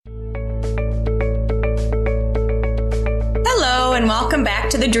Hello and welcome back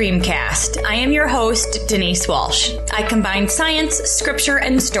to the Dreamcast. I am your host, Denise Walsh. I combine science, scripture,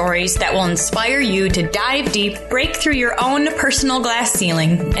 and stories that will inspire you to dive deep, break through your own personal glass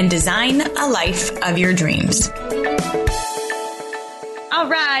ceiling, and design a life of your dreams. All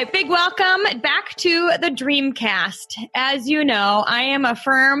right, big welcome back to the Dreamcast. As you know, I am a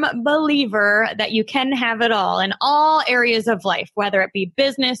firm believer that you can have it all in all areas of life, whether it be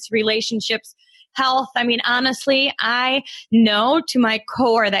business, relationships, health. I mean, honestly, I know to my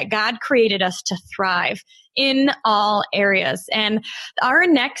core that God created us to thrive in all areas. And our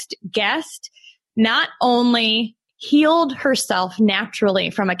next guest not only healed herself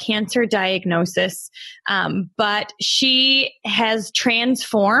naturally from a cancer diagnosis, but she has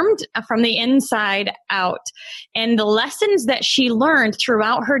transformed from the inside out. And the lessons that she learned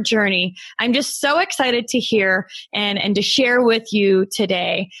throughout her journey, I'm just so excited to hear and to share with you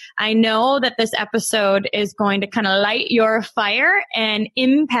today. I know that this episode is going to kind of light your fire and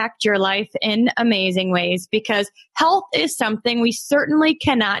impact your life in amazing ways, because health is something we certainly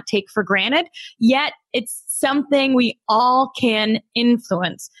cannot take for granted, yet it's something we all can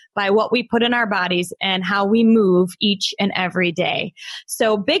influence by what we put in our bodies and how we move each and every day.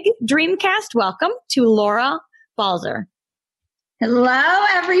 So big Dreamcast welcome to Laura Balzer. Hello,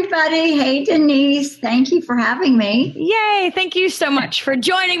 everybody. Hey, Denise. Thank you for having me. Yay. Thank you so much for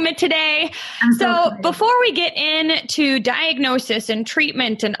joining me today. So before we get into diagnosis and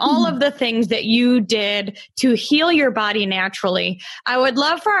treatment and all of the things that you did to heal your body naturally, I would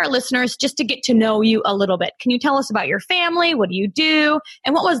love for our listeners just to get to know you a little bit. Can you tell us about your family? What do you do?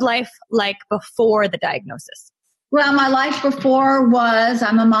 And what was life like before the diagnosis? Well, my life before was,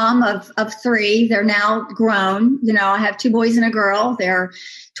 I'm a mom of three. They're now grown. You know, I have two boys and a girl. They're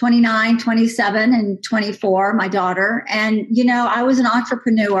 29, 27, and 24, my daughter. And, you know, I was an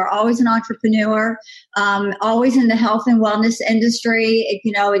entrepreneur, always an entrepreneur, always in the health and wellness industry.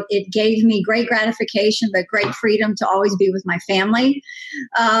 It gave me great gratification, but great freedom to always be with my family.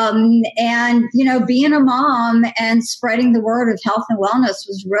 And, you know, being a mom and spreading the word of health and wellness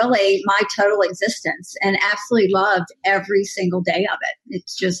was really my total existence, and absolutely loved every single day of it.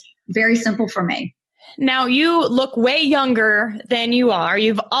 It's just very simple for me. Now, you look way younger than you are.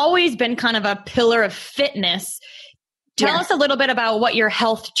 You've always been kind of a pillar of fitness. Tell us a little bit about what your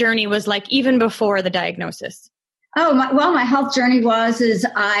health journey was like even before the diagnosis. My health journey was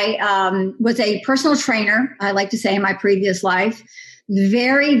I was a personal trainer, I like to say, in my previous life.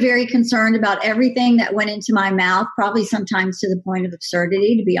 Very, very concerned about everything that went into my mouth, probably sometimes to the point of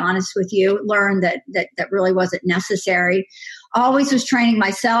absurdity, to be honest with you. Learned that really wasn't necessary. Always was training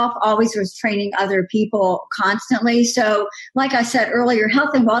myself, always was training other people constantly. So like I said earlier,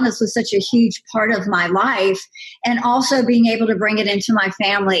 health and wellness was such a huge part of my life, and also being able to bring it into my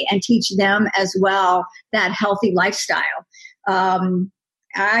family and teach them as well that healthy lifestyle.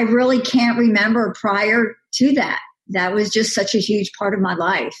 I really can't remember prior to that. That was just such a huge part of my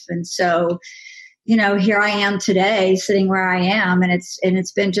life. And so, you know, here I am today sitting where I am, and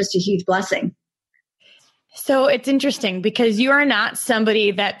it's been just a huge blessing. So it's interesting because you are not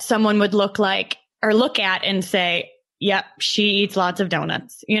somebody that someone would look at and say, yep, she eats lots of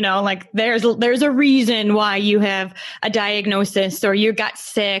donuts. You know, like there's a reason why you have a diagnosis or you got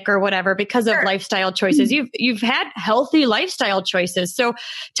sick or whatever because of lifestyle choices. You've had healthy lifestyle choices. So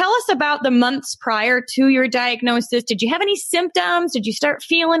tell us about the months prior to your diagnosis. Did you have any symptoms? Did you start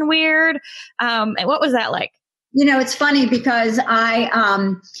feeling weird? And what was that like? You know, it's funny because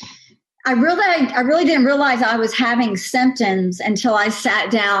I really didn't realize I was having symptoms until I sat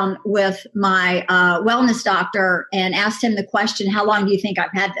down with my wellness doctor and asked him the question, how long do you think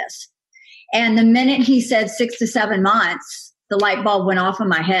I've had this? And the minute he said 6 to 7 months, the light bulb went off in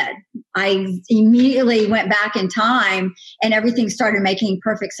my head. I immediately went back in time and everything started making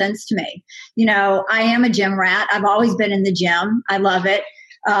perfect sense to me. You know, I am a gym rat. I've always been in the gym. I love it.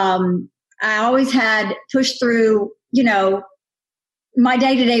 I always had pushed through, you know, my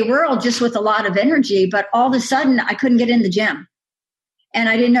day-to-day world just with a lot of energy, but all of a sudden I couldn't get in the gym. And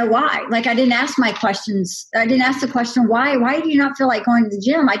I didn't know why. Like, I didn't ask my questions. I didn't ask the question, why do you not feel like going to the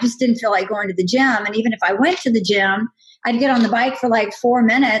gym? I just didn't feel like going to the gym. And even if I went to the gym, I'd get on the bike for like 4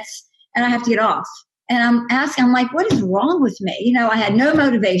 minutes and I have to get off. And I'm like, what is wrong with me? You know, I had no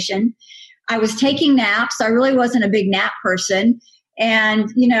motivation. I was taking naps. I really wasn't a big nap person. And,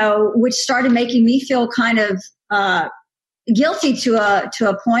 you know, which started making me feel kind of, guilty to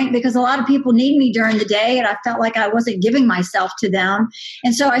a point, because a lot of people need me during the day and I felt like I wasn't giving myself to them.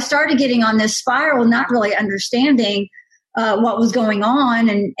 And so I started getting on this spiral, not really understanding what was going on.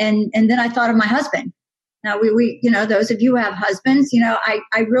 And then I thought of my husband. Now we, you know, those of you who have husbands, you know,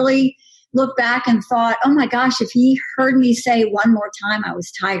 I really looked back and thought, oh my gosh, if he heard me say one more time I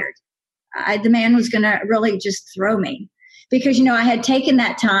was tired, the man was going to really just throw me. Because, I had taken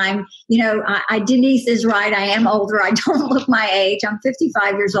that time, Denise is right. I am older. I don't look my age. I'm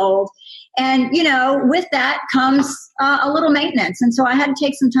 55 years old. And, with that comes a little maintenance. And so I had to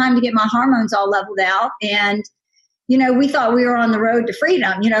take some time to get my hormones all leveled out. And, we thought we were on the road to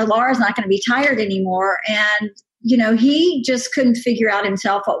freedom. Laura's not going to be tired anymore. And, he just couldn't figure out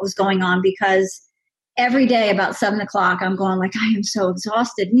himself what was going on, because every day about 7 o'clock, I'm going like, I am so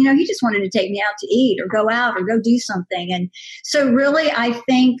exhausted. He just wanted to take me out to eat or go out or go do something. And so really, I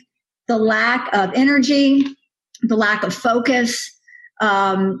think the lack of energy, the lack of focus,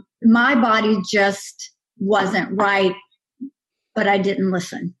 my body just wasn't right, but I didn't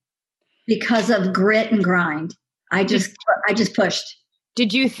listen because of grit and grind. I just pushed.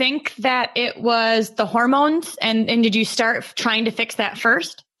 Did you think that it was the hormones and did you start trying to fix that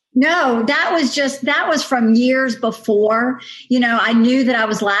first? No, that was from years before. I knew that I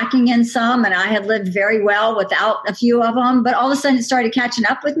was lacking in some, and I had lived very well without a few of them, but all of a sudden it started catching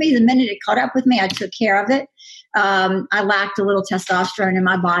up with me. The minute it caught up with me, I took care of it. I lacked a little testosterone in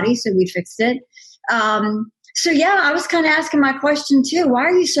my body, so we fixed it. So yeah, I was kind of asking my question too. Why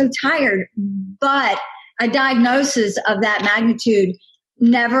are you so tired? But a diagnosis of that magnitude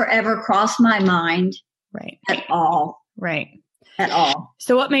never, ever crossed my mind. Right. At all. Right. At all.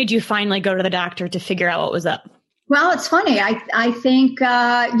 So what made you finally go to the doctor to figure out what was up? Well, it's funny. I think,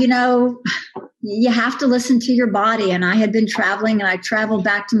 you have to listen to your body. And I had been traveling, and I traveled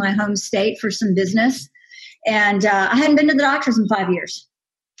back to my home state for some business. And I hadn't been to the doctors in 5 years.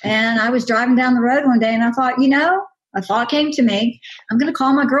 And I was driving down the road one day, and I thought, a thought came to me. I'm going to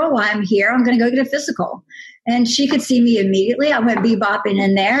call my girl while I'm here. I'm going to go get a physical. And she could see me immediately. I went bebopping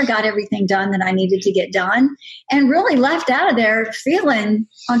in there, got everything done that I needed to get done, and really left out of there feeling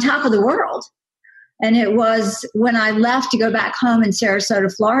on top of the world. And it was when I left to go back home in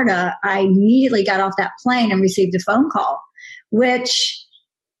Sarasota, Florida, I immediately got off that plane and received a phone call, which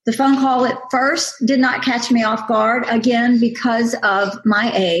the phone call at first did not catch me off guard, again, because of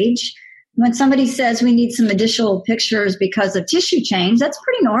my age. When somebody says we need some additional pictures because of tissue change, that's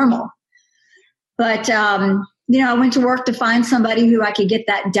pretty normal. But, I went to work to find somebody who I could get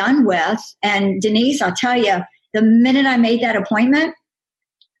that done with. And Denise, I'll tell you, the minute I made that appointment,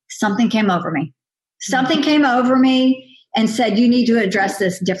 something came over me. Something came over me and said, you need to address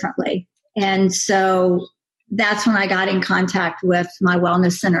this differently. And so that's when I got in contact with my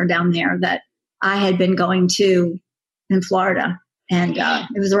wellness center down there that I had been going to in Florida. And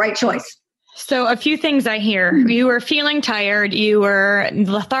it was the right choice. So a few things I hear. You were feeling tired, you were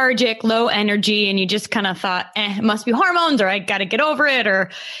lethargic, low energy, and you just kind of thought, it must be hormones, or I got to get over it,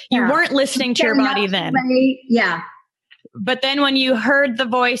 or you weren't listening to your body then. Yeah. But then when you heard the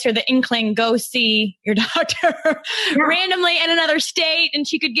voice or the inkling, go see your doctor randomly in another state, and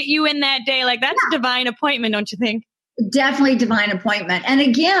she could get you in that day, like that's a divine appointment, don't you think? Definitely divine appointment. And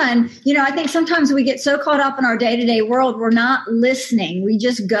again, I think sometimes we get so caught up in our day-to-day world, we're not listening. We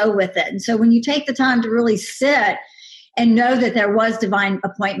just go with it. And so when you take the time to really sit and know that there was divine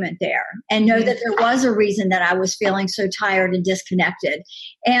appointment there, and know that there was a reason that I was feeling so tired and disconnected.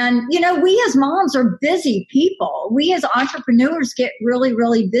 And, we as moms are busy people. We as entrepreneurs get really,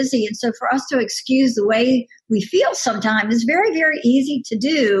 really busy. And so for us to excuse the way we feel sometimes is very, very easy to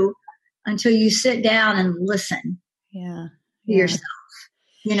do until you sit down and listen. Yeah. To yourself,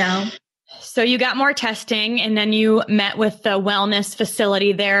 So you got more testing, and then you met with the wellness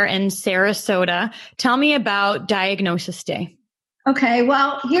facility there in Sarasota. Tell me about Diagnosis Day. Okay.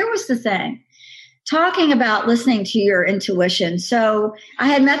 Well, here was the thing. Talking about listening to your intuition. So I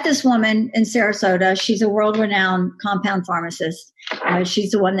had met this woman in Sarasota. She's a world-renowned compound pharmacist.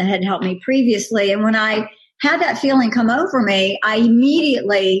 She's the one that had helped me previously. And when I had that feeling come over me, I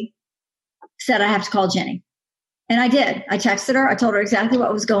immediately said, I have to call Jenny. And I did. I texted her. I told her exactly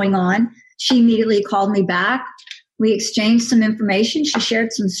what was going on. She immediately called me back. We exchanged some information. She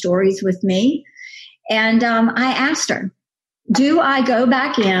shared some stories with me. And I asked her, do I go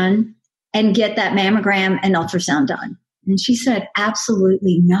back in and get that mammogram and ultrasound done? And she said,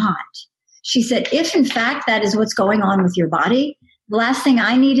 absolutely not. She said, if in fact that is what's going on with your body, the last thing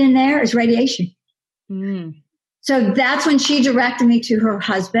I need in there is radiation. So that's when she directed me to her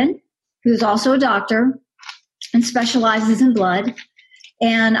husband, who's also a doctor and specializes in blood.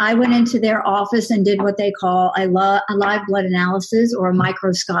 And I went into their office and did what they call a live blood analysis, or a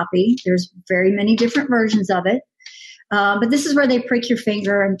microscopy. There's very many different versions of it. But this is where they prick your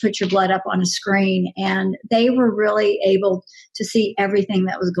finger and put your blood up on a screen. And they were really able to see everything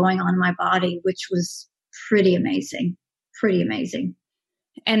that was going on in my body, which was pretty amazing. Pretty amazing.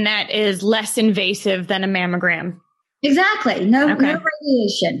 And that is less invasive than a mammogram. Exactly. No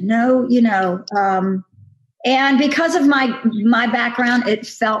radiation, and because of my background, it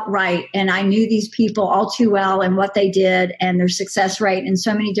felt right. And I knew these people all too well and what they did and their success rate in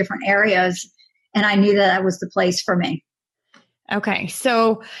so many different areas. And I knew that was the place for me. Okay.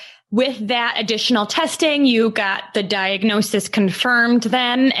 So with that additional testing, you got the diagnosis confirmed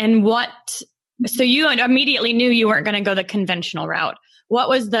then. And so you immediately knew you weren't going to go the conventional route. What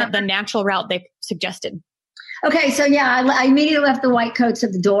was the natural route they suggested? Okay. So I immediately left the white coats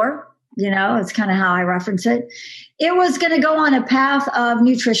at the door. It's kind of how I reference it. It was going to go on a path of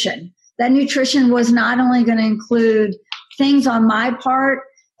nutrition. That nutrition was not only going to include things on my part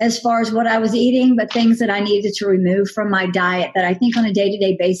as far as what I was eating, but things that I needed to remove from my diet that I think on a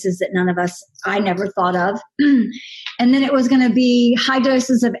day-to-day basis that I never thought of. And then it was going to be high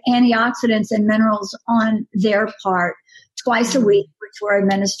doses of antioxidants and minerals on their part twice a week, which were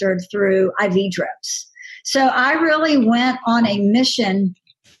administered through IV drips. So I really went on a mission,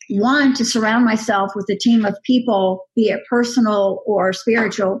 one, to surround myself with a team of people, be it personal or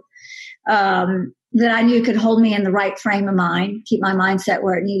spiritual, that I knew could hold me in the right frame of mind, keep my mindset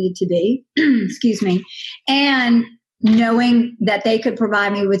where it needed to be, excuse me, and knowing that they could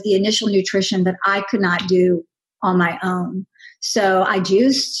provide me with the initial nutrition that I could not do on my own. So I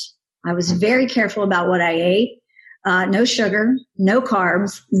juiced. I was very careful about what I ate. No sugar, no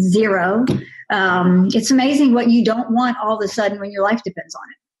carbs, zero. It's amazing what you don't want all of a sudden when your life depends on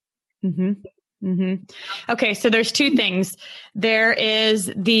it. Mm-hmm. Mm-hmm. Okay. So there's two things. There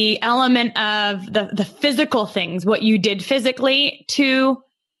is the element of the physical things, what you did physically to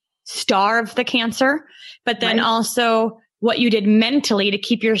starve the cancer, but then also what you did mentally to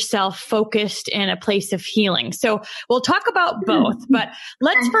keep yourself focused in a place of healing. So we'll talk about both, but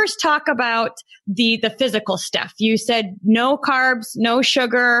let's first talk about the physical stuff. You said no carbs, no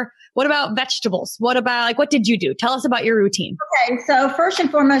sugar. What about vegetables? What did you do? Tell us about your routine. Okay. So first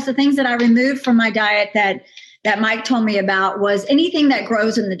and foremost, the things that I removed from my diet that Mike told me about was anything that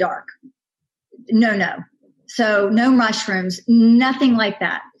grows in the dark. No. So no mushrooms, nothing like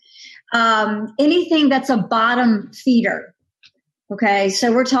that. Anything that's a bottom feeder. Okay.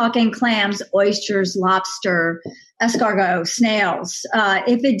 So we're talking clams, oysters, lobster, escargot, snails.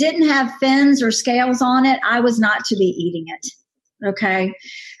 If it didn't have fins or scales on it, I was not to be eating it. Okay.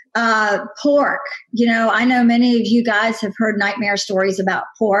 Pork, I know many of you guys have heard nightmare stories about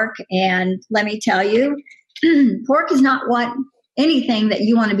pork. And let me tell you, pork is not anything that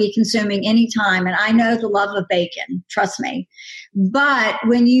you want to be consuming anytime. And I know the love of bacon, trust me. But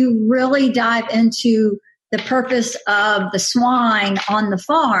when you really dive into the purpose of the swine on the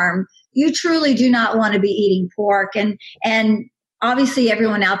farm, you truly do not want to be eating pork. And obviously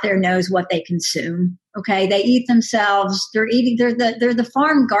everyone out there knows what they consume. Okay. They eat themselves. They're the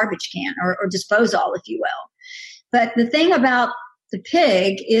farm garbage can or disposal, if you will. But the thing about the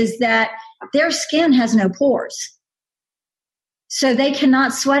pig is that their skin has no pores. So they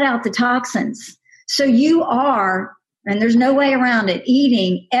cannot sweat out the toxins. So you are, and there's no way around it,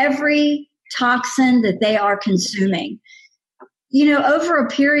 eating every toxin that they are consuming. Over a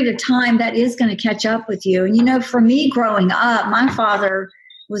period of time, that is going to catch up with you. And, for me growing up, my father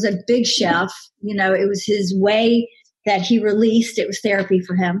was a big chef. It was his way that he released. It was therapy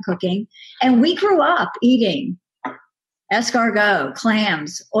for him, cooking. And we grew up eating escargot,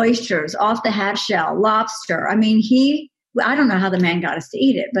 clams, oysters, off the half shell, lobster. I mean, I don't know how the man got us to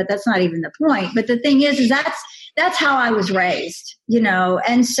eat it, but that's not even the point. But the thing is that's how I was raised,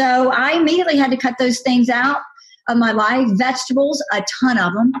 and so I immediately had to cut those things out of my life. Vegetables, a ton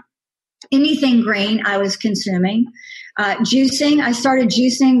of them. Anything green I was consuming. Juicing, I started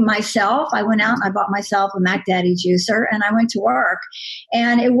juicing myself. I went out and I bought myself a Mac Daddy juicer and I went to work.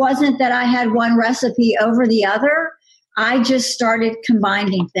 And it wasn't that I had one recipe over the other. I just started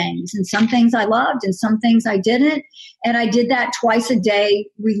combining things, and some things I loved and some things I didn't. And I did that twice a day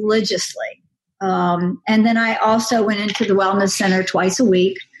religiously. And then I also went into the wellness center twice a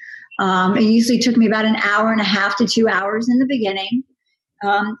week. It usually took me about an hour and a half to 2 hours in the beginning.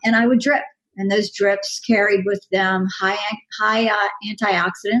 And I would drip, and those drips carried with them high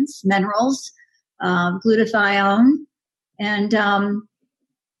antioxidants, minerals, glutathione. And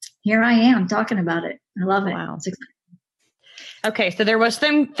here I am talking about it. I love it. Wow. Okay, so there was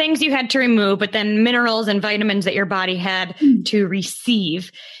some things you had to remove, but then minerals and vitamins that your body had to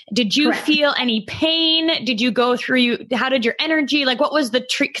receive. Did you feel any pain? Did you go through, how did your energy, what was the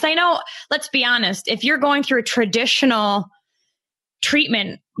treat? Because I know, let's be honest, if you're going through a traditional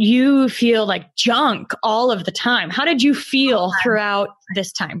treatment, you feel like junk all of the time. How did you feel throughout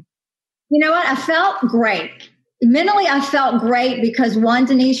this time? You know what? I felt great. Mentally, I felt great because one,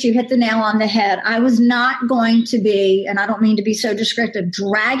 Denise, you hit the nail on the head. I was not going to be, and I don't mean to be so descriptive,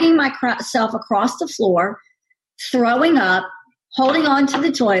 dragging myself across the floor, throwing up, holding on to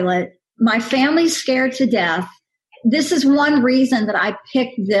the toilet. My family's scared to death. This is one reason that I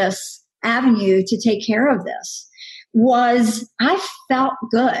picked this avenue to take care of this, was I felt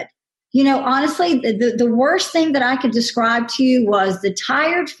good. You know, honestly, the worst thing that I could describe to you was the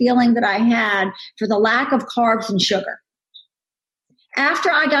tired feeling that I had for the lack of carbs and sugar.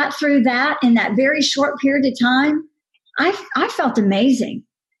 After I got through that in that very short period of time, I felt amazing.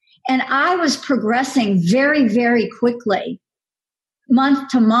 And I was progressing very, very quickly, month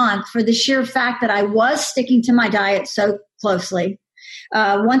to month, for the sheer fact that I was sticking to my diet so closely.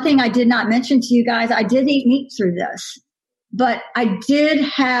 One thing I did not mention to you guys, I did eat meat through this. But I did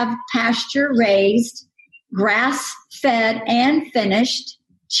have pasture-raised, grass-fed and finished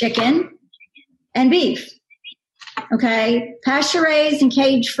chicken and beef. Okay? Pasture-raised and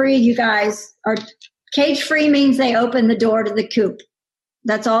cage-free, you guys, are cage-free means they open the door to the coop.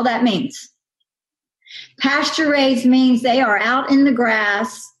 That's all that means. Pasture-raised means they are out in the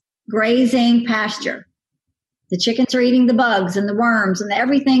grass, grazing pasture. The chickens are eating the bugs and the worms and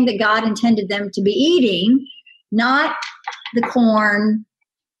everything that God intended them to be eating, not the corn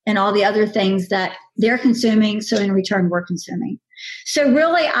and all the other things that they're consuming, so in return we're consuming. So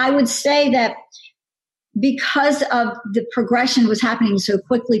really, I would say that because of the progression was happening so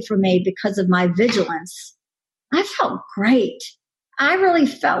quickly for me, because of my vigilance, I felt great. I really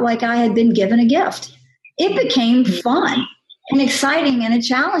felt like I had been given a gift. It became fun and exciting and a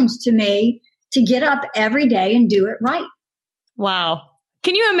challenge to me to get up every day and do it right. Wow.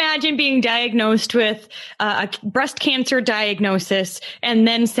 Can you imagine being diagnosed with a breast cancer diagnosis and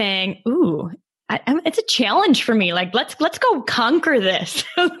then saying, "Ooh, it's a challenge for me. Like, let's go conquer this.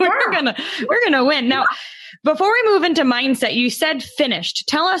 We're gonna win." Now, before we move into mindset, you said finished.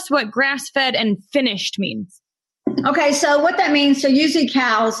 Tell us what grass-fed and finished means. Okay, so what that means, so usually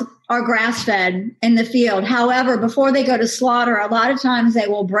cows are grass-fed in the field. However, before they go to slaughter, a lot of times they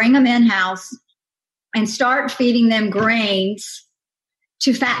will bring them in-house and start feeding them grains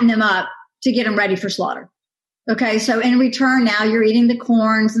to fatten them up to get them ready for slaughter. Okay, so in return, now you're eating the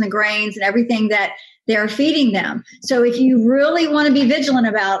corns and the grains and everything that they're feeding them. So if you really want to be vigilant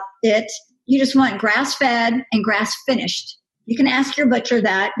about it, you just want grass-fed and grass-finished. You can ask your butcher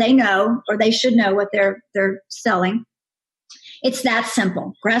that. They know, or they should know what they're selling. It's that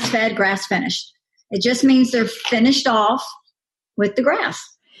simple. Grass-fed, grass-finished. It just means they're finished off with the grass.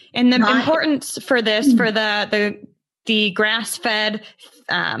 And the importance for this, for the grass-fed,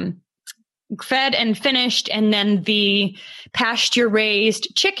 fed and finished, and then the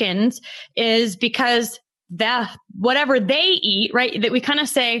pasture-raised chickens, is because whatever they eat, right? That we kind of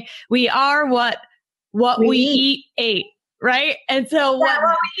say we are what we eat ate, right? And so what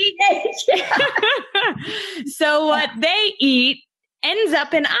we eat ate. So what they eat ends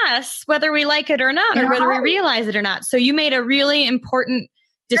up in us, whether we like it or not, or whether we realize it or not. So you made a really important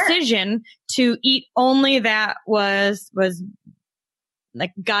decision to eat only that was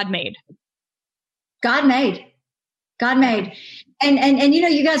like God made. And you know,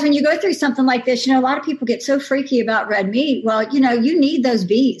 you guys, when you go through something like this, you know, a lot of people get so freaky about red meat. Well, you know, you need those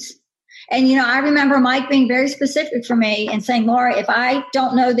B's. And, you know, I remember Mike being very specific for me and saying, "Laura, if I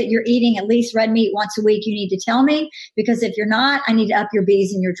don't know that you're eating at least red meat once a week, you need to tell me, because if you're not, I need to up your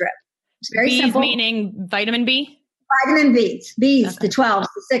B's in your drip." It's very simple. B's meaning vitamin B? Vitamin B's, okay. The 12s,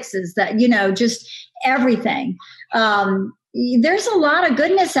 the 6s, that, you know, just everything. There's a lot of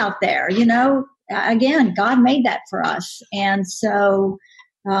goodness out there, you know. Again, God made that for us. And so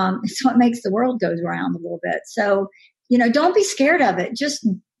it's what makes the world go around a little bit. So, you know, don't be scared of it. Just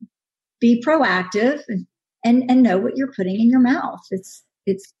be proactive and know what you're putting in your mouth. It's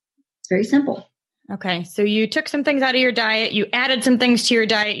very simple. Okay. So you took some things out of your diet, you added some things to your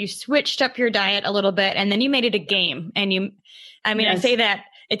diet, you switched up your diet a little bit, and then you made it a game. And yes. I say that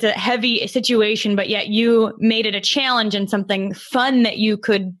it's a heavy situation, but yet you made it a challenge and something fun that you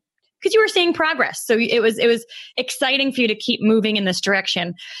could, because you were seeing progress. So it was exciting for you to keep moving in this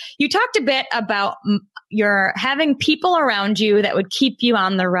direction. You talked a bit about your having people around you that would keep you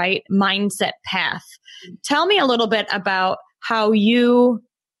on the right mindset path. Tell me a little bit about how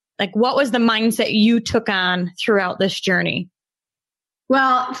what was the mindset you took on throughout this journey?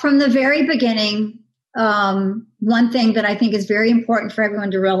 Well, from the very beginning, one thing that I think is very important for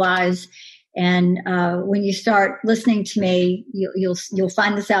everyone to realize, and when you start listening to me, you'll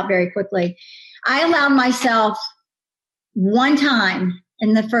find this out very quickly. I allowed myself one time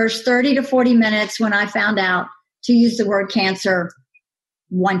in the first 30 to 40 minutes when I found out to use the word cancer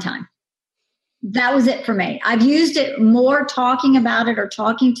one time. that was it for me. I've used it more talking about it or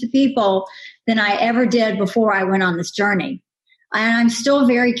talking to people than I ever did before I went on this journey. And I'm still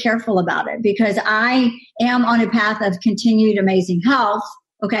very careful about it because I am on a path of continued amazing health.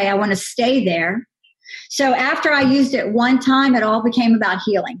 Okay, I want to stay there. So after I used it one time, it all became about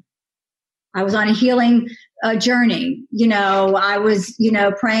healing. I was on a healing journey. I was,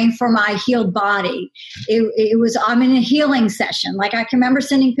 praying for my healed body. I'm in a healing session. Like I can remember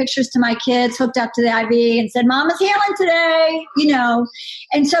sending pictures to my kids hooked up to the IV and said, Mama's healing today,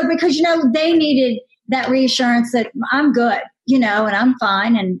 And so because, they needed that reassurance that I'm good, and I'm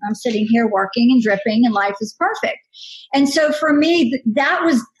fine and I'm sitting here working and dripping and life is perfect. And so for me, that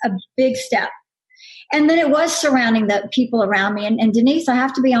was a big step. And then it was surrounding the people around me. And Denise, I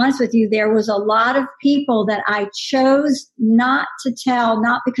have to be honest with you, there was a lot of people that I chose not to tell,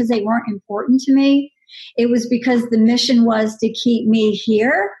 not because they weren't important to me. It was because the mission was to keep me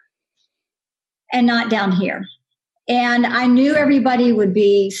here and not down here. And I knew everybody would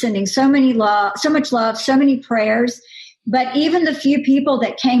be sending so much love, so many prayers. But even the few people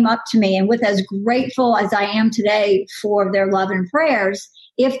that came up to me and with as grateful as I am today for their love and prayers,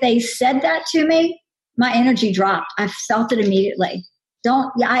 if they said that to me, my energy dropped. I felt it immediately.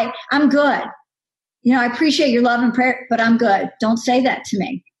 I'm good. I appreciate your love and prayer, but I'm good. Don't say that to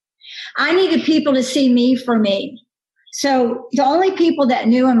me. I needed people to see me for me. So the only people that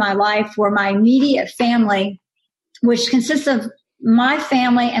knew in my life were my immediate family, which consists of my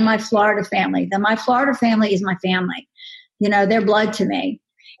family and my Florida family. My Florida family is my family. They're blood to me.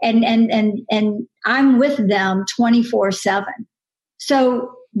 And I'm with them 24/7.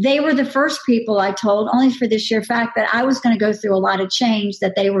 So they were the first people I told, only for the sheer fact that I was going to go through a lot of change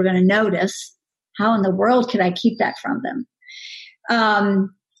that they were going to notice. How in the world could I keep that from them?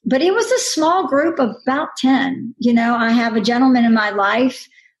 But it was a small group of about 10. I have a gentleman in my life,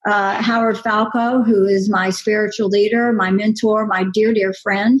 Howard Falco, who is my spiritual leader, my mentor, my dear, dear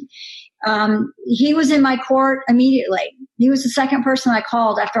friend. He was in my court immediately. He was the second person I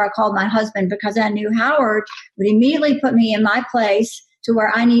called after I called my husband because I knew Howard would immediately put me in my place to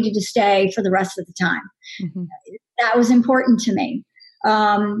where I needed to stay for the rest of the time. Mm-hmm. That was important to me.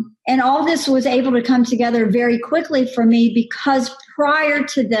 And all this was able to come together very quickly for me because prior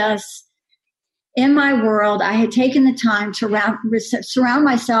to this, in my world, I had taken the time to surround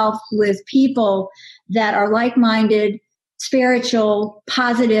myself with people that are like-minded, spiritual,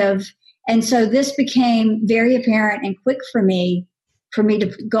 positive. And so this became very apparent and quick for me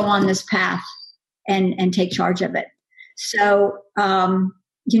to go on this path and take charge of it. So,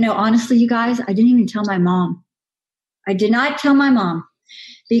 honestly, you guys, I didn't even tell my mom. I did not tell my mom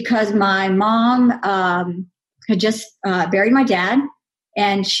because my mom had just buried my dad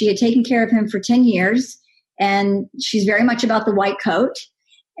and she had taken care of him for 10 years. And she's very much about the white coat.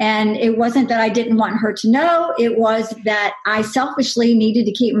 And it wasn't that I didn't want her to know. It was that I selfishly needed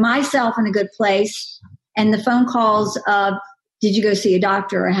to keep myself in a good place. And the phone calls of, did you go see a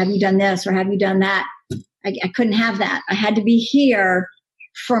doctor? Or have you done this? Or have you done that? I couldn't have that. I had to be here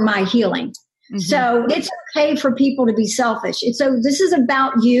for my healing. Mm-hmm. So it's okay for people to be selfish. So this is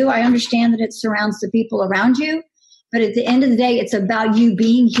about you. I understand that it surrounds the people around you. But at the end of the day, it's about you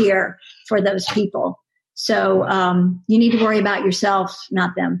being here for those people. So you need to worry about yourself,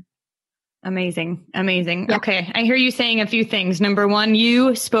 not them. Amazing. Yeah. Okay. I hear you saying a few things. Number one,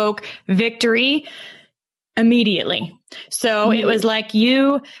 you spoke victory immediately. So it was like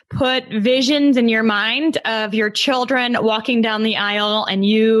you put visions in your mind of your children walking down the aisle and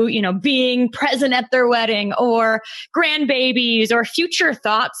you being present at their wedding or grandbabies or future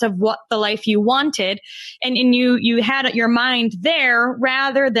thoughts of what the life you wanted. And you had your mind there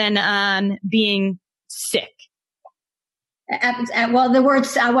rather than on being sick. Well, the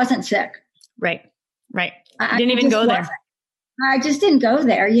words, I wasn't sick. Right. I didn't even go there. I just didn't go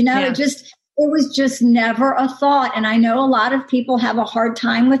there. It was just never a thought. And I know a lot of people have a hard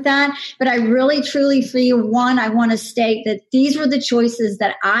time with that, but I really, truly feel I want to state that these were the choices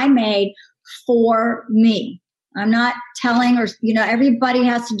that I made for me. I'm not telling everybody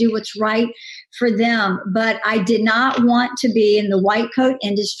has to do what's right for them, but I did not want to be in the white coat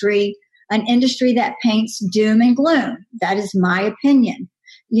industry, an industry that paints doom and gloom. That is my opinion.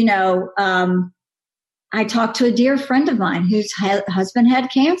 I talked to a dear friend of mine whose husband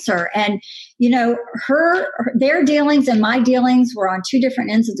had cancer, and their dealings and my dealings were on two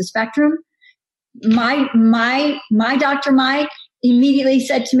different ends of the spectrum. My Dr. Mike immediately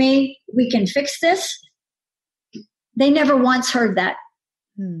said to me, "We can fix this." They never once heard that.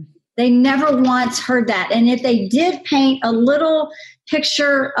 They never once heard that. And if they did paint a little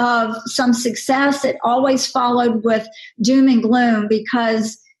picture of some success, it always followed with doom and gloom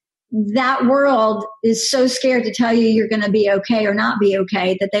because that world is so scared to tell you you're going to be okay or not be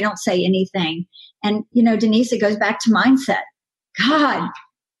okay that they don't say anything. And, Denise, it goes back to mindset. God,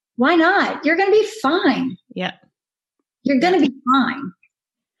 why not? You're going to be fine. Yeah. You're going to be fine.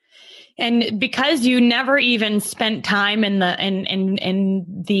 And because you never even spent time in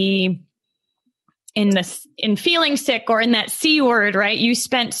feeling sick or in that C word, right? You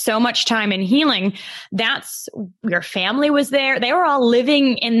spent so much time in healing. That's your family was there. They were all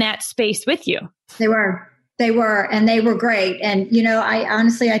living in that space with you. They were, and they were great. And,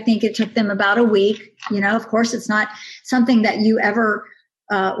 I think it took them about a week. Of course, it's not something that you ever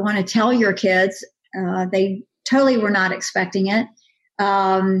want to tell your kids. They totally were not expecting it.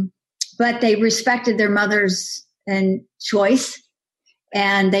 But they respected their mother's choice.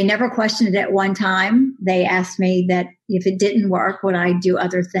 And they never questioned it at one time. They asked me that if it didn't work, would I do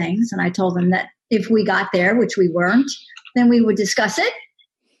other things? And I told them that if we got there, which we weren't, then we would discuss it.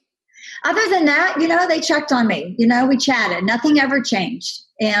 Other than that, they checked on me. We chatted. Nothing ever changed.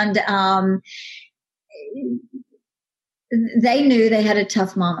 And they knew they had a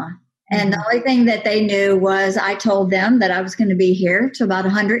tough mama. And the only thing that they knew was I told them that I was going to be here to about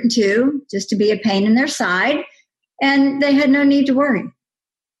 102, just to be a pain in their side. And they had no need to worry.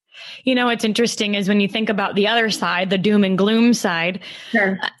 What's interesting is when you think about the other side, the doom and gloom side,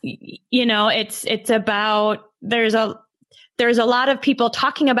 sure. It's about, there's a lot of people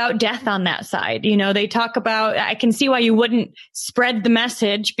talking about death on that side. They talk about, I can see why you wouldn't spread the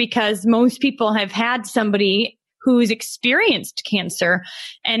message, because most people have had somebody who's experienced cancer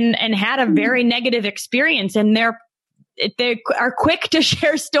and had a very negative experience, and they are quick to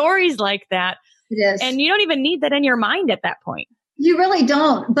share stories like that. It is. And you don't even need that in your mind at that point. You really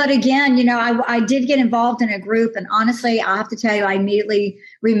don't. But again, I did get involved in a group, and honestly, I have to tell you, I immediately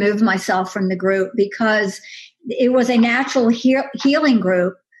removed myself from the group because it was a natural healing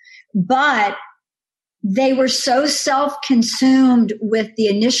group, but they were so self-consumed with the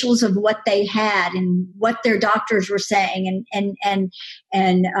initials of what they had and what their doctors were saying and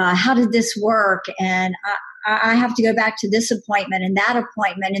how did this work? And I have to go back to this appointment and that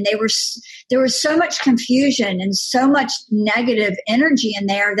appointment. And there was so much confusion and so much negative energy in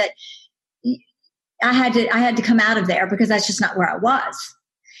there that I had to come out of there, because that's just not where I was.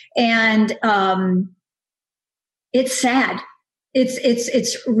 And it's sad.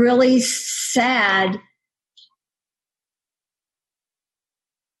 It's really sad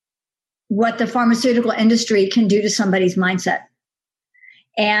what the pharmaceutical industry can do to somebody's mindset.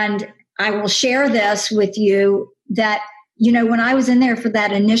 And I will share this with you that, when I was in there for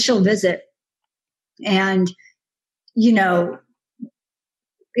that initial visit, and, it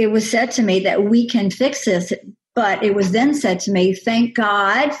was said to me that we can fix this, but it was then said to me, thank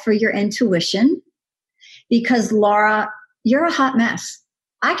God for your intuition, because Laura, you're a hot mess.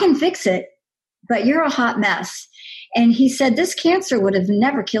 I can fix it, but you're a hot mess. And he said, this cancer would have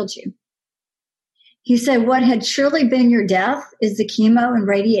never killed you. He said, what had surely been your death is the chemo and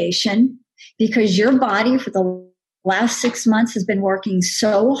radiation, because your body for the last 6 months has been working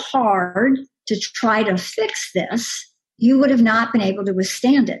so hard to try to fix this, you would have not been able to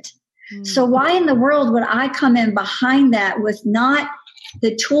withstand it. Mm. So why in the world would I come in behind that with not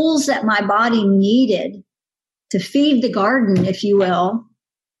the tools that my body needed to feed the garden, if you will,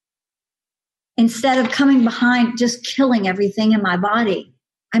 instead of coming behind just killing everything in my body?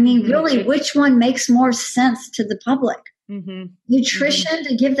 I mean, really, which one makes more sense to the public? Mm-hmm. Nutrition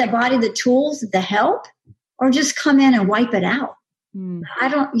to give that body the tools, the help, or just come in and wipe it out? I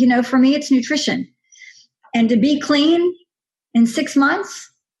don't, for me, it's nutrition. And to be clean in 6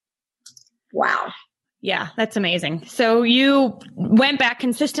 months, wow. Yeah, that's amazing. So you went back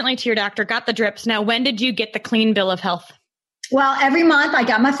consistently to your doctor, got the drips. Now, when did you get the clean bill of health? Well, every month I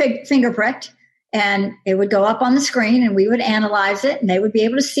got my finger pricked. And it would go up on the screen and we would analyze it and they would be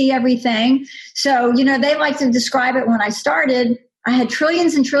able to see everything. So, they like to describe it when I started, I had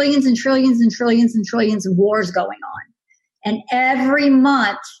trillions and trillions and trillions and trillions and trillions of wars going on. And every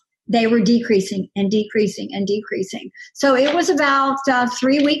month they were decreasing and decreasing and decreasing. So it was about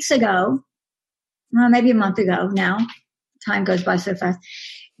 3 weeks ago, maybe a month ago now. Time goes by so fast.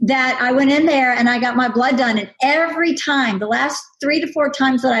 That I went in there and I got my blood done. And every time, the last 3 to 4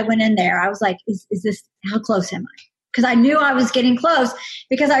 times that I went in there, I was like, is this, how close am I? Because I knew I was getting close,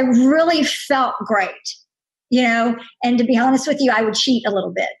 because I really felt great, and to be honest with you, I would cheat a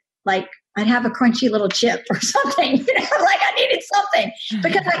little bit. Like I'd have a crunchy little chip or something, like I needed something,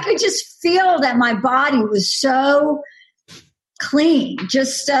 because I could just feel that my body was so clean,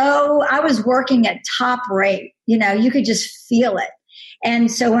 I was working at top rate, you could just feel it.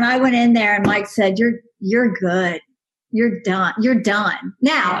 And so when I went in there and Mike said, you're good, you're done. You're done.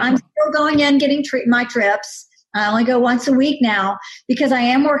 Now, I'm still going in, getting my trips. I only go once a week now because I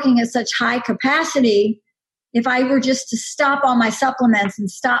am working at such high capacity. If I were just to stop all my supplements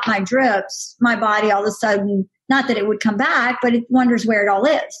and stop my drips, my body all of a sudden, not that it would come back, but it wonders where it all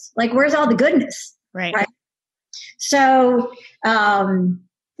is. Like, where's all the goodness? Right. So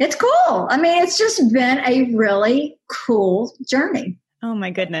it's cool. I mean, it's just been a really cool journey. Oh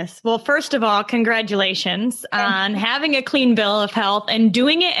my goodness. Well, first of all, congratulations on having a clean bill of health and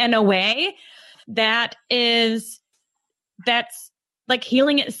doing it in a way that's like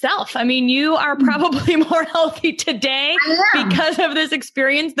healing itself. I mean, you are probably more healthy today because of this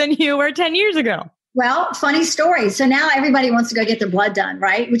experience than you were 10 years ago. Well, funny story. So now everybody wants to go get their blood done,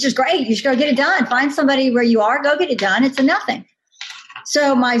 right? Which is great. You should go get it done. Find somebody where you are, go get it done. It's a nothing.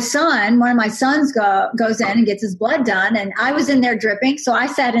 So one of my sons goes in and gets his blood done, and I was in there dripping. So I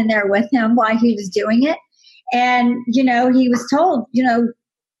sat in there with him while he was doing it. And, he was told,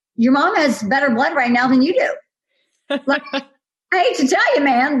 your mom has better blood right now than you do. Like, I hate to tell you,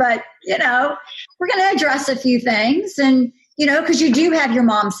 man, but, we're going to address a few things and, because you do have your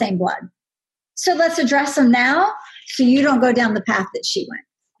mom's same blood. So let's address them now so you don't go down the path that she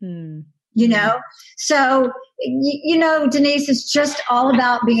went, So, Denise, it's just all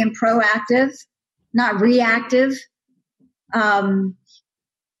about being proactive, not reactive. And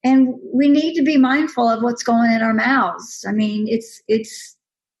we need to be mindful of what's going in our mouths. I mean,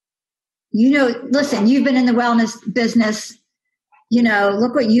 listen, you've been in the wellness business,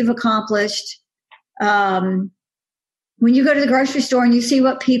 look what you've accomplished. When you go to the grocery store and you see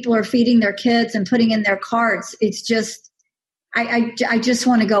what people are feeding their kids and putting in their carts, it's just, I just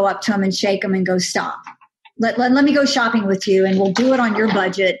want to go up to them and shake them and go, stop. Let me go shopping with you and we'll do it on your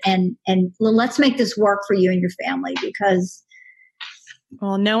budget and let's make this work for you and your family because.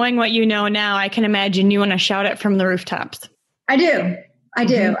 Well, knowing what you know now, I can imagine you want to shout it from the rooftops. I do.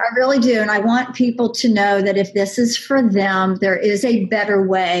 Mm-hmm. I really do. And I want people to know that if this is for them, there is a better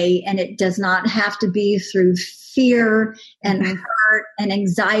way and it does not have to be through fear and hurt and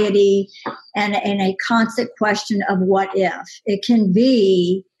anxiety and a constant question of what if. It can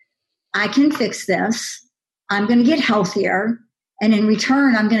be, I can fix this. I'm going to get healthier. And in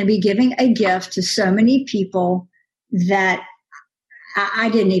return, I'm going to be giving a gift to so many people that I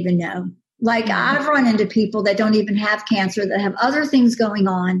didn't even know. Like I've run into people that don't even have cancer, that have other things going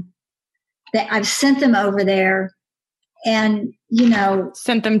on, that I've sent them over there and,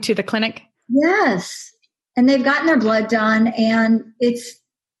 sent them to the clinic. Yes. And they've gotten their blood done. And it's,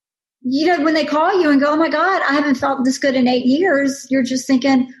 when they call you and go, oh my God, I haven't felt this good in 8 years. You're just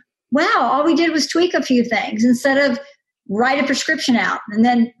thinking, wow, all we did was tweak a few things instead of write a prescription out and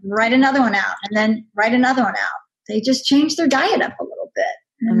then write another one out and then write another one out. They just changed their diet up a little bit.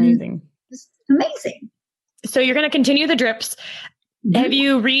 Amazing. It's amazing. So you're going to continue the drips. Mm-hmm. Have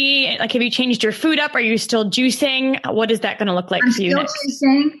you changed your food up? Are you still juicing? What is that going to look like for you next?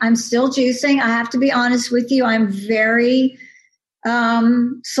 I'm still juicing. I have to be honest with you. I'm very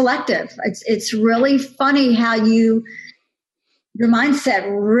selective. It's really funny how your mindset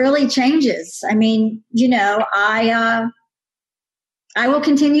really changes. I mean, I will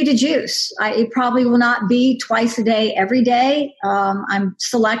continue to juice. It probably will not be twice a day, every day. I'm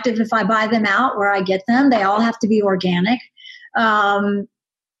selective if I buy them out where I get them. They all have to be organic. I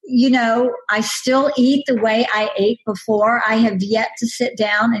still eat the way I ate before. I have yet to sit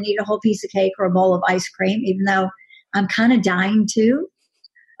down and eat a whole piece of cake or a bowl of ice cream, even though I'm kind of dying to.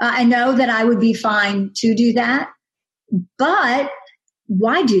 I know that I would be fine to do that, but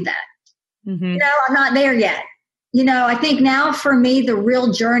why do that? Mm-hmm. I'm not there yet. I think now for me, the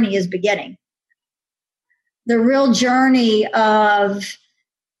real journey is beginning. The real journey of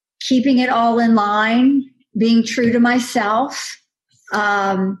keeping it all in line, being true to myself.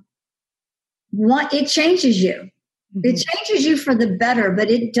 It changes you. Mm-hmm. It changes you for the better, but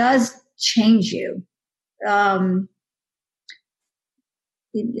it does change you.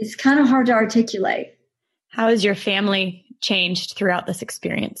 It's kind of hard to articulate. How has your family changed throughout this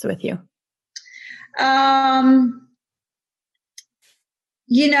experience with you?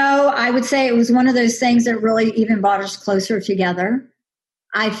 I would say it was one of those things that really even brought us closer together.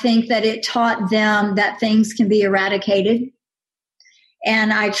 I think that it taught them that things can be eradicated.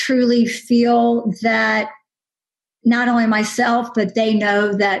 And I truly feel that not only myself, but they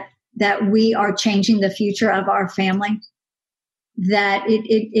know that we are changing the future of our family. That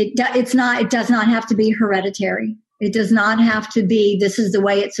it does not have to be hereditary. It does not have to be, this is the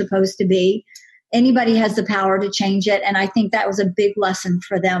way it's supposed to be. Anybody has the power to change it. And I think that was a big lesson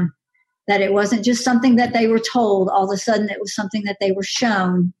for them, that it wasn't just something that they were told. All of a sudden, it was something that they were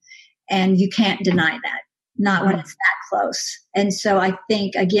shown. And you can't deny that. not when it's that close. And so I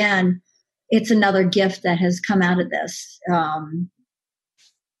think, again, it's another gift that has come out of this,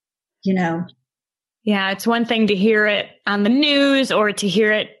 Yeah, it's one thing to hear it on the news or to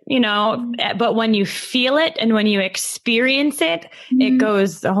hear it, but when you feel it and when you experience it, it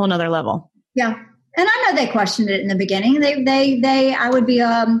goes a whole nother level. Yeah. And I know they questioned it in the beginning. They I would be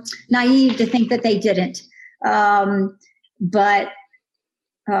naive to think that they didn't. But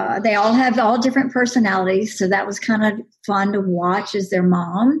they all have all different personalities. So that was kind of fun to watch as their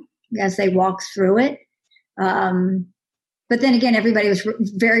mom, as they walked through it. But then again, everybody was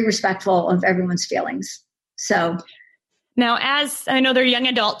very respectful of everyone's feelings. So now, as I know they're young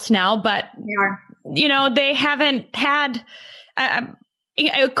adults now, but they are. They haven't had,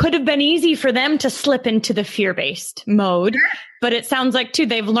 it could have been easy for them to slip into the fear-based mode, but it sounds like too,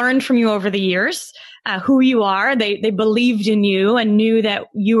 they've learned from you over the years, who you are. They believed in you and knew that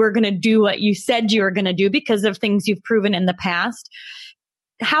you were going to do what you said you were going to do because of things you've proven in the past.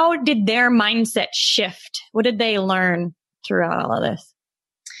 How did their mindset shift? What did they learn throughout all of this?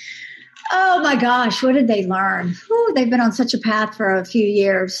 Oh my gosh, what did they learn? Ooh, they've been on such a path for a few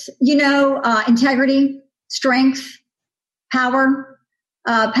years. Integrity, strength, power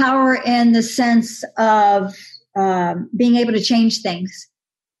in the sense of being able to change things,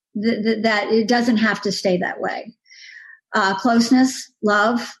 that it doesn't have to stay that way. Closeness,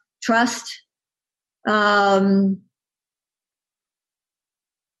 love, trust,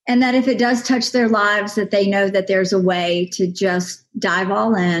 and that if it does touch their lives, that they know that there's a way to just dive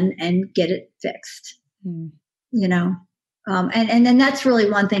all in and get it fixed. And then that's really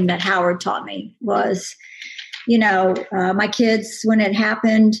one thing that Howard taught me was, my kids, when it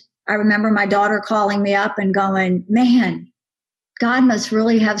happened, I remember my daughter calling me up and going, man, God must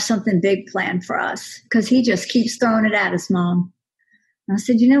really have something big planned for us because he just keeps throwing it at us, Mom. And I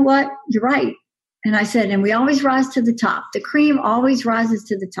said, you know what? You're right. And I said, and we always rise to the top. The cream always rises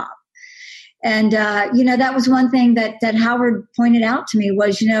to the top. And, that was one thing that Howard pointed out to me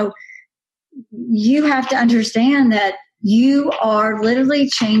was, you have to understand that you are literally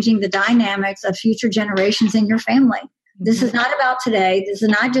changing the dynamics of future generations in your family. Mm-hmm. This is not about today. This is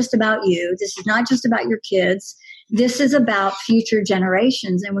not just about you. This is not just about your kids. This is about future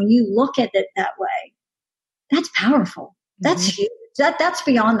generations. And when you look at it that way, that's powerful. That's huge. That's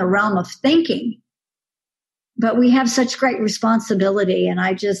beyond the realm of thinking. But we have such great responsibility. And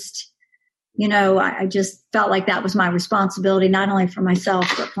I just, I just felt like that was my responsibility, not only for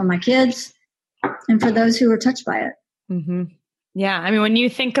myself, but for my kids and for those who were touched by it. Mm-hmm. Yeah. I mean, when you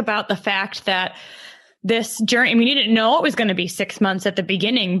think about the fact that this journey, you didn't know it was going to be 6 months at the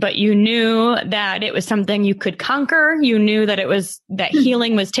beginning, but you knew that it was something you could conquer. You knew that that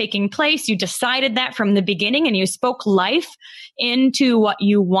healing was taking place. You decided that from the beginning and you spoke life into what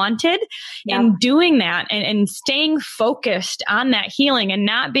you wanted. Yeah. And doing that and staying focused on that healing and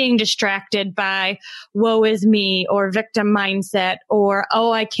not being distracted by woe is me or victim mindset or,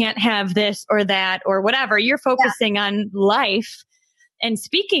 oh, I can't have this or that or whatever. You're focusing on life and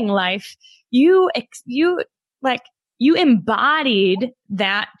speaking life. You embodied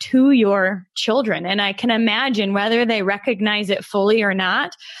that to your children. And I can imagine whether they recognize it fully or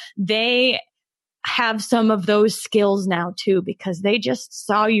not, they have some of those skills now too, because they just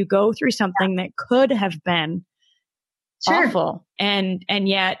saw you go through something that could have been awful. And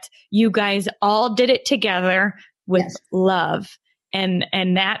yet you guys all did it together with love. And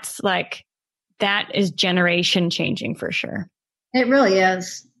that is generation changing for sure. It really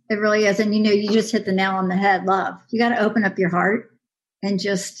is. It really is. And, you just hit the nail on the head, love. You got to open up your heart and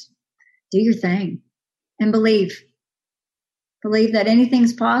just do your thing and believe that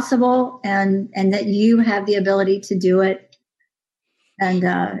anything's possible and that you have the ability to do it. And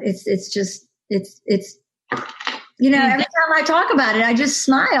it's every time I talk about it, I just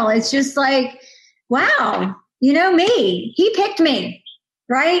smile. It's just like, wow, me, he picked me,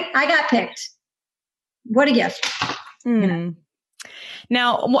 right? I got picked. What a gift.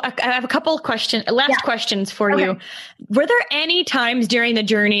 Now, I have a couple of questions for you. Were there any times during the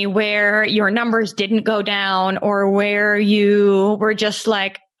journey where your numbers didn't go down or where you were just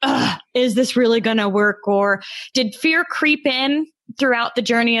like, is this really going to work? Or did fear creep in throughout the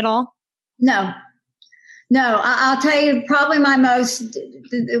journey at all? No, I'll tell you probably one of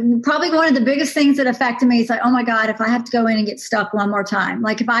the biggest things that affected me is like, oh my God, if I have to go in and get stuck one more time,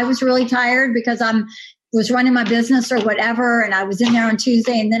 like if I was really tired because was running my business or whatever. And I was in there on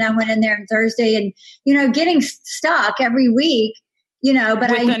Tuesday and then I went in there on Thursday and, getting stuck every week, but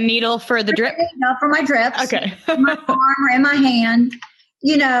with a needle for the drip? For my drips. Okay. In my arm or in my hand,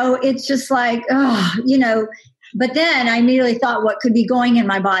 it's just like, but then I immediately thought what could be going in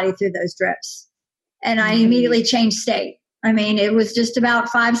my body through those drips. and I immediately changed state. I mean, it was just about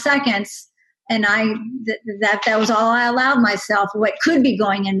 5 seconds. And that was all I allowed myself, what could be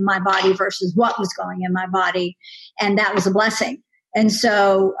going in my body versus what was going in my body. And that was a blessing. And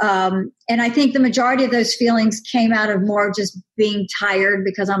so, and I think the majority of those feelings came out of more just being tired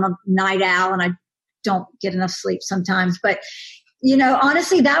because I'm a night owl and I don't get enough sleep sometimes. But,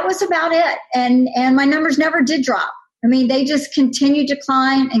 honestly, that was about it. And my numbers never did drop. I mean, they just continued to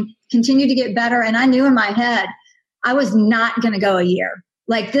climb and continued to get better. And I knew in my head, I was not going to go a year.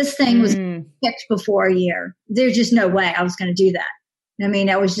 Like this thing was picked before a year. There's just no way I was going to do that. I mean,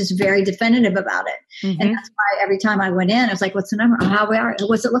 I was just very definitive about it. Mm-hmm. And that's why every time I went in, I was like, what's the number? How we are?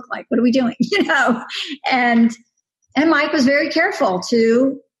 What's it look like? What are we doing? And Mike was very careful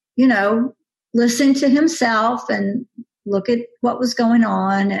to, listen to himself and look at what was going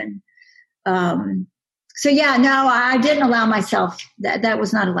on. And so, yeah, no, I didn't allow myself that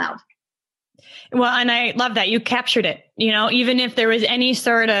was not allowed. Well, and I love that you captured it, even if there was any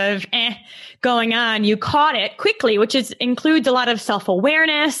sort of going on, you caught it quickly, which includes a lot of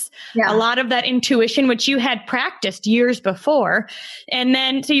self-awareness, a lot of that intuition, which you had practiced years before. And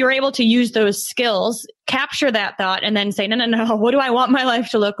then, so you were able to use those skills, capture that thought, and then say, no, what do I want my life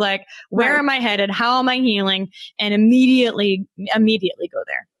to look like? Where am I headed? How am I healing? And immediately go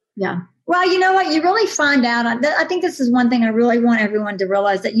there. Yeah. Well, you know what? You really find out. I think this is one thing I really want everyone to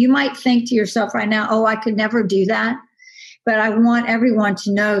realize, that you might think to yourself right now, oh, I could never do that. But I want everyone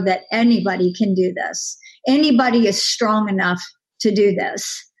to know that anybody can do this. Anybody is strong enough to do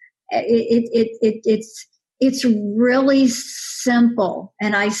this. It's really simple.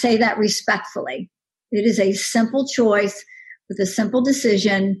 And I say that respectfully. It is a simple choice with a simple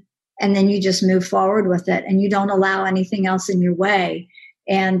decision. And then you just move forward with it and you don't allow anything else in your way.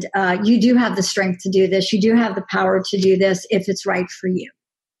 And you do have the strength to do this. You do have the power to do this if it's right for you.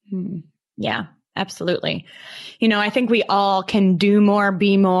 Yeah, absolutely. I think we all can do more,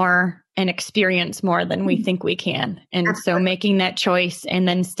 be more, and experience more than we think we can. And absolutely. So making that choice and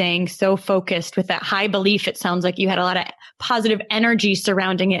then staying so focused with that high belief, it sounds like you had a lot of positive energy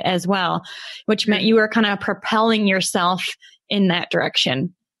surrounding it as well, which meant you were kind of propelling yourself in that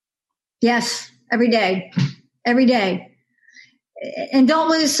direction. Yes, every day. And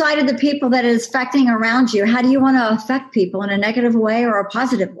don't lose sight of the people that is affecting around you. How do you want to affect people in a negative way or a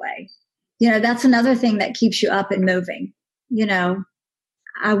positive way? That's another thing that keeps you up and moving.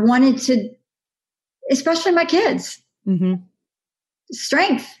 I wanted to, especially my kids,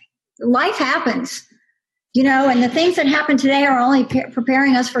 strength. Life happens, and the things that happen today are only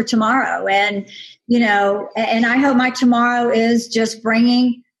preparing us for tomorrow. And, and I hope my tomorrow is just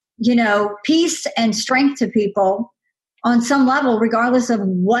bringing, peace and strength to people on some level, regardless of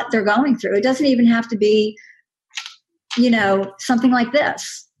what they're going through. It doesn't even have to be, something like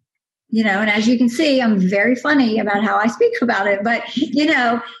this, and as you can see, I'm very funny about how I speak about it, but,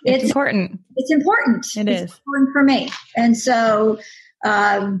 it's important. It's important. It's important for me. And so,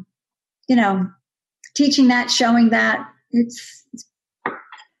 teaching that, showing that, it's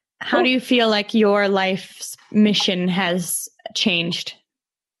how do you feel like your life's mission has changed?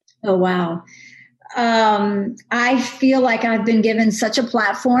 Oh, wow. I feel like I've been given such a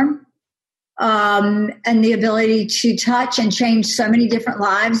platform, and the ability to touch and change so many different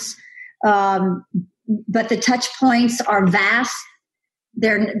lives. But the touch points are vast.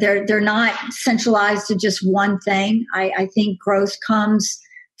 They're not centralized to just one thing. I think growth comes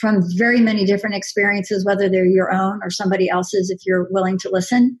from very many different experiences, whether they're your own or somebody else's, if you're willing to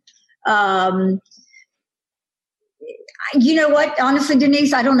listen. You know what? Honestly,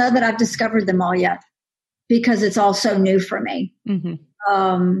 Denise, I don't know that I've discovered them all yet because it's all so new for me.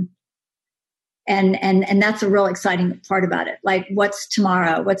 And that's a real exciting part about it. Like, what's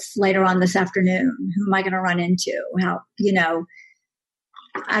tomorrow? What's later on this afternoon? Who am I going to run into? How,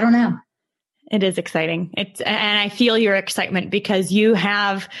 I don't know. It is exciting. And I feel your excitement because you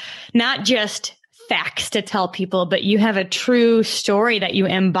have not just facts to tell people, but you have a true story that you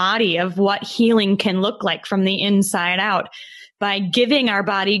embody of what healing can look like from the inside out by giving our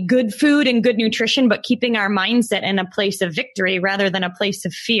body good food and good nutrition, but keeping our mindset in a place of victory rather than a place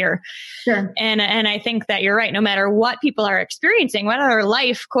of fear. Sure. And I think that you're right. No matter what people are experiencing, whatever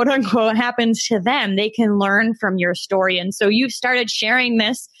life, quote unquote, happens to them, they can learn from your story. And so you've started sharing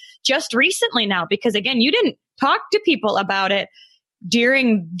this just recently now, because again, you didn't talk to people about it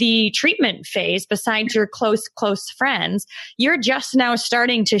during the treatment phase, besides your close friends. You're just now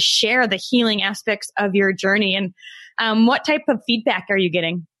starting to share the healing aspects of your journey. And what type of feedback are you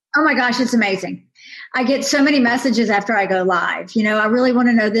getting? Oh my gosh, it's amazing. I get so many messages after I go live. I really want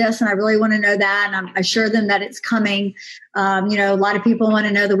to know this and I really want to know that. And I assure them that it's coming. A lot of people want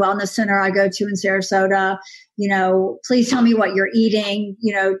to know the wellness center I go to in Sarasota. Please tell me what you're eating.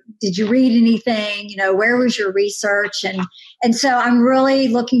 Did you read anything? Where was your research? And so I'm really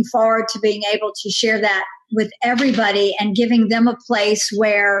looking forward to being able to share that with everybody and giving them a place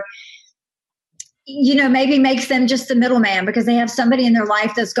where, maybe makes them just the middleman because they have somebody in their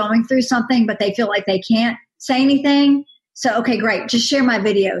life that's going through something, but they feel like they can't say anything. So, okay, great. Just share my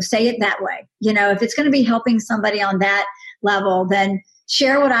video. Say it that way. If it's going to be helping somebody on that level, then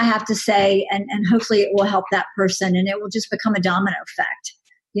share what I have to say and hopefully it will help that person and it will just become a domino effect.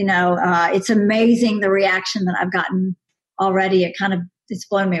 It's amazing the reaction that I've gotten already. It's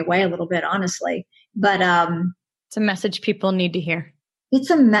blown me away a little bit, honestly. But it's a message people need to hear. It's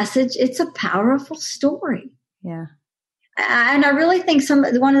a message. It's a powerful story. Yeah. And I really think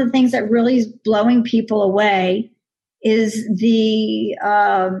one of the things that really is blowing people away is the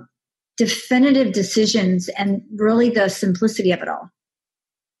definitive decisions and really the simplicity of it all.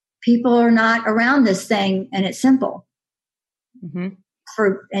 People are not around this thing and it's simple. Mm-hmm.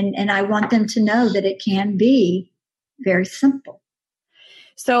 And I want them to know that it can be very simple.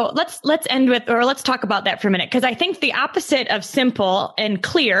 So let's end with, or let's talk about that for a minute, because I think the opposite of simple and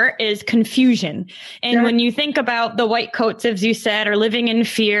clear is confusion. And Sure. When you think about the white coats, as you said, or living in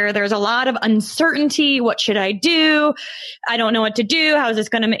fear, there's a lot of uncertainty. What should I do? I don't know what to do. How is this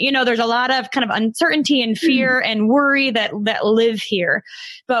going to, there's a lot of kind of uncertainty and fear and worry that live here.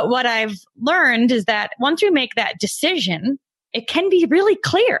 But what I've learned is that once we make that decision, it can be really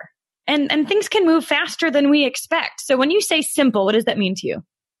clear. And things can move faster than we expect. So when you say simple, what does that mean to you?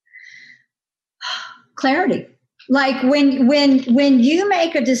 Clarity. Like when you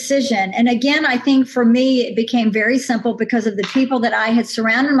make a decision, and again, I think for me, it became very simple because of the people that I had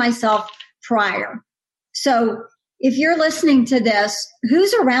surrounded myself prior. So if you're listening to this,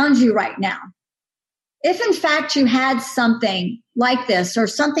 who's around you right now? If in fact you had something like this or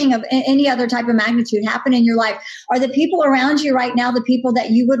something of any other type of magnitude happen in your life, are the people around you right now the people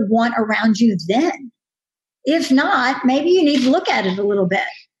that you would want around you then? If not, maybe you need to look at it a little bit.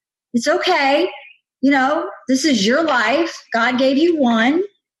 It's okay. This is your life. God gave you one.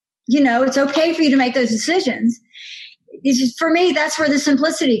 It's okay for you to make those decisions. It's just, for me, that's where the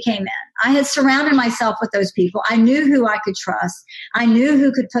simplicity came in. I had surrounded myself with those people. I knew who I could trust. I knew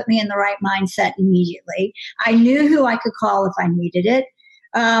who could put me in the right mindset immediately. I knew who I could call if I needed it.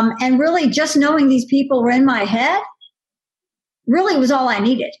 And really just knowing these people were in my head really was all I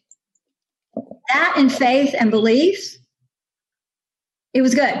needed. That and faith and belief, it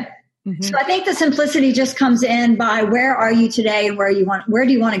was good. Mm-hmm. So I think the simplicity just comes in by where are you today and where do you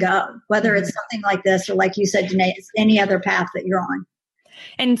want to go? Whether it's something like this or like you said, Janae, it's any other path that you're on.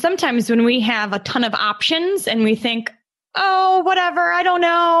 And sometimes when we have a ton of options and we think, oh, whatever, I don't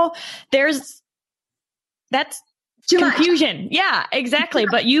know, that's too confusion. Much. Yeah, exactly.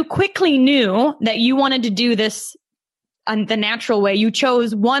 But you quickly knew that you wanted to do this on the natural way. You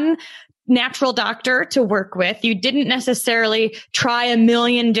chose one natural doctor to work with. You didn't necessarily try a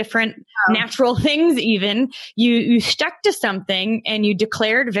million different natural things even. You stuck to something and you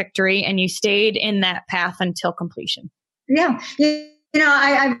declared victory and you stayed in that path until completion. Yeah.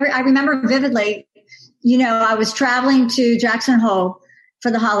 I remember vividly, I was traveling to Jackson Hole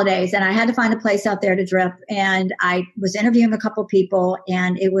for the holidays and I had to find a place out there to drip. And I was interviewing a couple people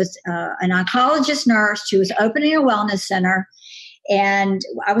and it was an oncologist nurse who was opening a wellness center. And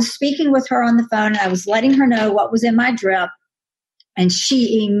I was speaking with her on the phone and I was letting her know what was in my drip. And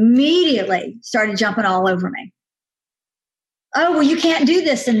she immediately started jumping all over me. Oh, well, you can't do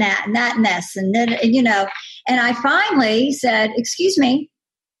this and that and that and this. And then, and I finally said, excuse me,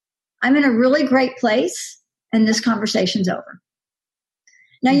 I'm in a really great place and this conversation's over.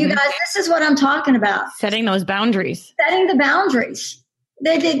 Now, you guys, this is what I'm talking about. Setting those boundaries. Setting the boundaries.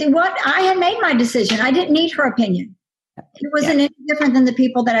 What I had made my decision. I didn't need her opinion. It wasn't any different than the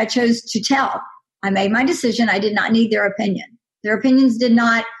people that I chose to tell. I made my decision. I did not need their opinion. Their opinions did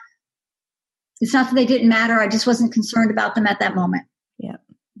not, it's not that they didn't matter. I just wasn't concerned about them at that moment.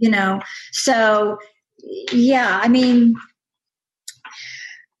 Yeah. So yeah, I mean,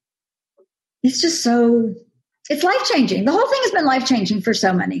 it's just it's life-changing. The whole thing has been life-changing for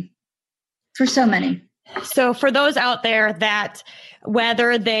so many. So for those out there that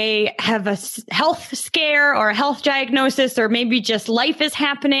whether they have a health scare or a health diagnosis, or maybe just life is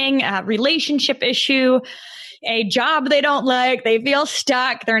happening, a relationship issue, a job they don't like, they feel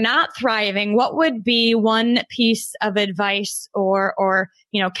stuck, they're not thriving, what would be one piece of advice or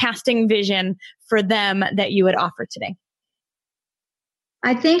casting vision for them that you would offer today?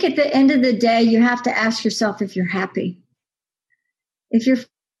 I think at the end of the day, you have to ask yourself if you're happy, if you're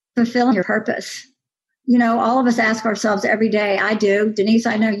fulfilling your purpose. You know, all of us ask ourselves every day. I do. Denise,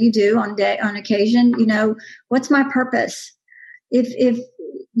 I know you do on occasion, you know, what's my purpose? If,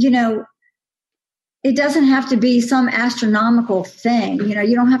 you know, it doesn't have to be some astronomical thing. You know,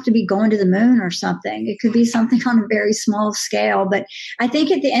 you don't have to be going to the moon or something. It could be something on a very small scale. But I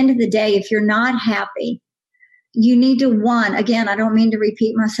think at the end of the day, if you're not happy, you need to, again, I don't mean to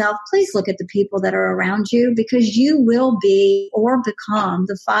repeat myself, please look at the people that are around you, because you will be or become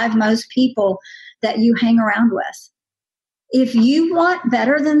the 5 most people that you hang around with. If you want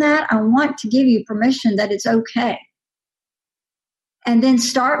better than that, I want to give you permission that it's okay. And then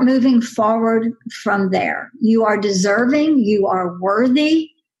start moving forward from there. You are deserving, you are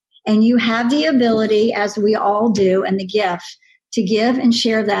worthy, and you have the ability, as we all do, and the gift to give and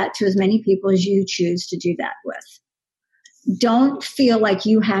share that to as many people as you choose to do that with. Don't feel like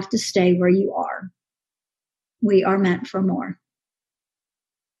you have to stay where you are. We are meant for more.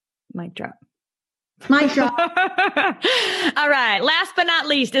 Mic drop. Mic drop. All right. Last but not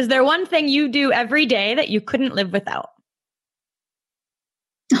least, is there one thing you do every day that you couldn't live without?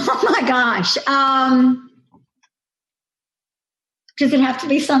 Oh my gosh. Does it have to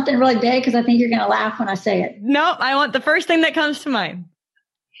be something really big? Because I think you're going to laugh when I say it. Nope. I want the first thing that comes to mind.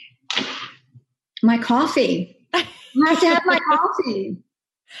 My coffee. I have to have my coffee.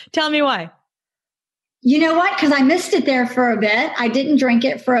 Tell me why. You know what? Because I missed it there for a bit. I didn't drink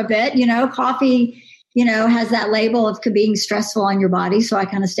it for a bit. You know, coffee, you know, has that label of being stressful on your body. So I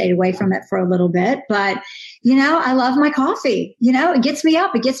kind of stayed away from it for a little bit. But, you know, I love my coffee. You know, it gets me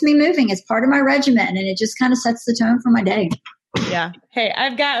up. It gets me moving. It's part of my regimen. And it just kind of sets the tone for my day. Yeah. Hey,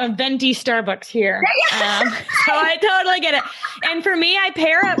 I've got a venti Starbucks here. So I totally get it. And for me, I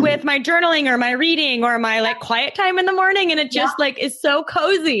pair it with my journaling or my reading or my like quiet time in the morning. And it just like is so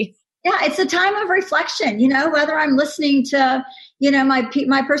cozy. Yeah. It's a time of reflection, you know, whether I'm listening to, you know, my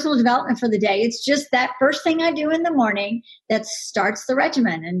personal development for the day. It's just that first thing I do in the morning that starts the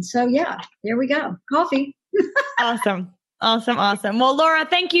regimen. And so, yeah, there we go. Coffee. Awesome. Awesome. Well, Laura,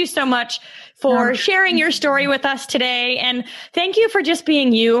 thank you so much for sharing your story with us today. And thank you for just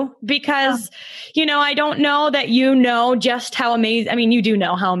being you, because, you know, I don't know that you know just how amazing, I mean, you do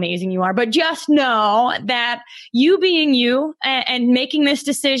know how amazing you are, but just know that you being you and making this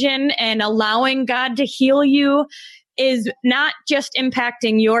decision and allowing God to heal you is not just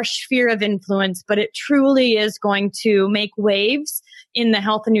impacting your sphere of influence, but it truly is going to make waves in the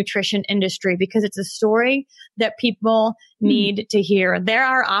health and nutrition industry, because it's a story that people need to hear. There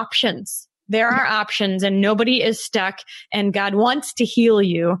are options. And nobody is stuck, and God wants to heal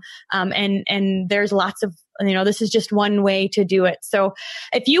you. And there's lots of, you know, this is just one way to do it. So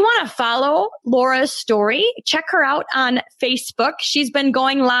if you want to follow Laura's story, check her out on Facebook. She's been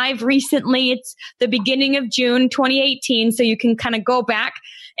going live recently. It's the beginning of June 2018. So you can kind of go back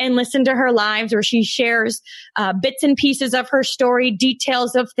and listen to her lives where she shares bits and pieces of her story,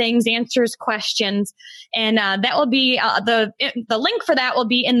 details of things, answers questions. And that will be the link for that will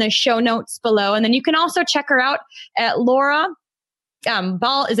be in the show notes below. And then you can also check her out at Laura.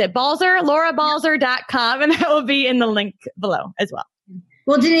 Is it Balzer? LauraBalzer.com. And that will be in the link below as well.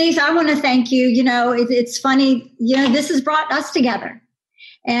 Well, Denise, I want to thank you. You know, it's funny, you know, this has brought us together.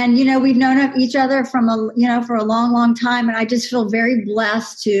 And, you know, we've known each other for a long, long time. And I just feel very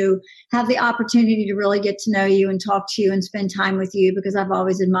blessed to have the opportunity to really get to know you and talk to you and spend time with you, because I've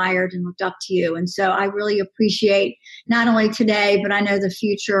always admired and looked up to you. And so I really appreciate not only today, but I know the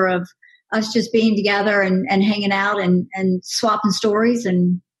future of us just being together and hanging out and swapping stories,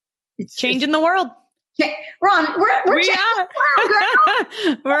 and it's changing the world. We're on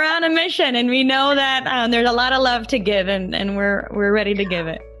a mission, and we know that there's a lot of love to give, and we're ready to give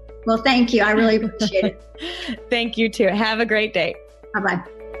it. Well, thank you. I really appreciate it. Thank you too. Have a great day. Bye-bye.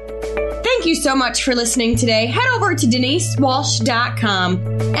 Thank you so much for listening today. Head over to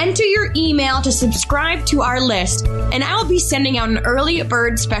DeniseWalsh.com. Enter your email to subscribe to our list, and I'll be sending out an early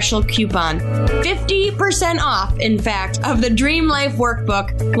bird special coupon. 50% off, in fact, of the Dream Life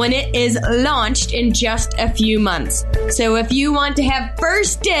Workbook when it is launched in just a few months. So if you want to have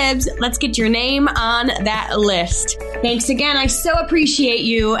first dibs, let's get your name on that list. Thanks again. I so appreciate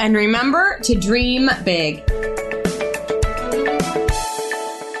you. And remember to dream big.